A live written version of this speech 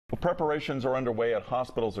Well, preparations are underway at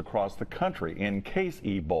hospitals across the country in case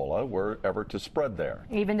Ebola were ever to spread there.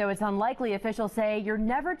 Even though it's unlikely, officials say you're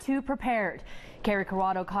never too prepared. Kerri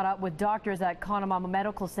Corrado caught up with doctors at Conemaugh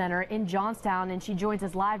Medical Center in JOHNSTOWN, and she joins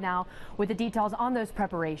us live now with the details on those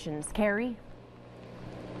preparations. Kerri?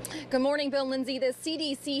 Good morning, Bill, Lindsay. The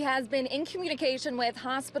CDC has been in communication with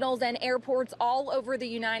hospitals and airports all over the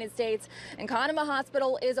United States, and Conemaugh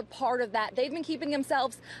Hospital is a part of that. They've been keeping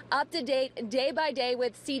themselves up to date day by day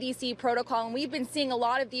with CDC protocol, and we've been seeing a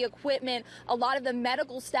lot of the equipment, a lot of the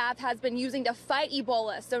medical staff has been using to fight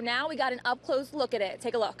Ebola. So now we got an up-close look at it.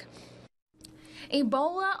 Take a look.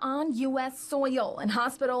 Ebola on U.S. soil, and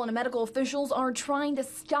hospital and medical officials are trying to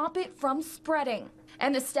stop it from spreading.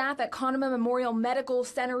 And the staff at Conemaugh Memorial Medical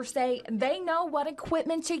Center say they know what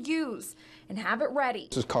equipment to use and have it ready.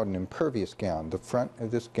 This is called an impervious gown. The front of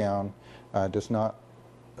this gown does not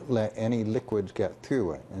let any liquids get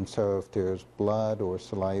through it. And so if there's blood or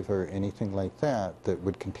saliva or anything like that that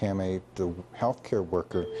would contaminate the healthcare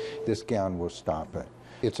worker, this gown will stop it.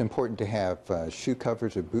 It's important to have shoe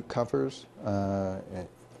covers or boot covers.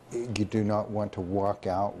 You do not want to walk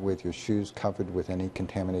out with your shoes covered with any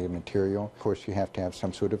contaminated material. Of course, you have to have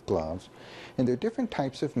some sort of gloves. And there are different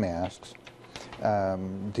types of masks.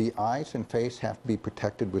 The eyes and face have to be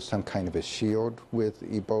protected with some kind of a shield with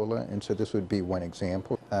Ebola, and so this would be one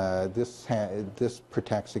example. This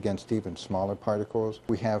protects against even smaller particles.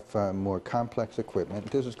 We have more complex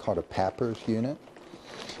equipment. This is called a PAPRS unit.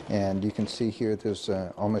 And you can see here there's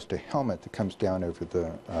almost a helmet that comes down over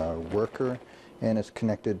the worker, and it's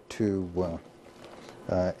connected to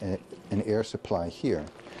an air supply here.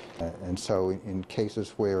 And so in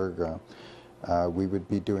cases where we would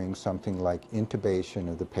be doing something like intubation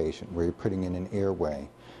of the patient, where you're putting in an airway,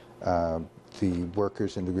 the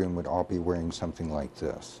workers in the room would all be wearing something like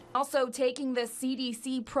this. Also taking the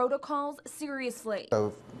CDC protocols seriously.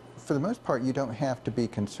 So for the most part, you don't have to be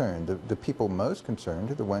concerned. The people most concerned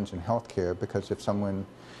are the ones in healthcare, because if someone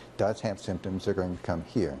does have symptoms, they're going to come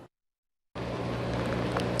here.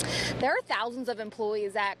 There are thousands of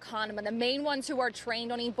employees at Conemaugh. The main ones who are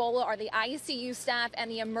trained on Ebola are the ICU staff and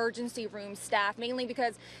the emergency room staff, mainly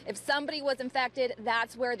because if somebody was infected,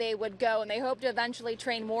 that's where they would go. And they hope to eventually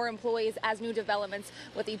train more employees as new developments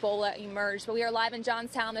with Ebola emerge. But we are live in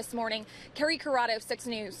JOHNSTOWN this morning. Kerri Corrado, 6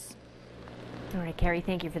 News. All right, Kerri,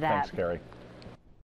 thank you for that. Thanks, Kerri.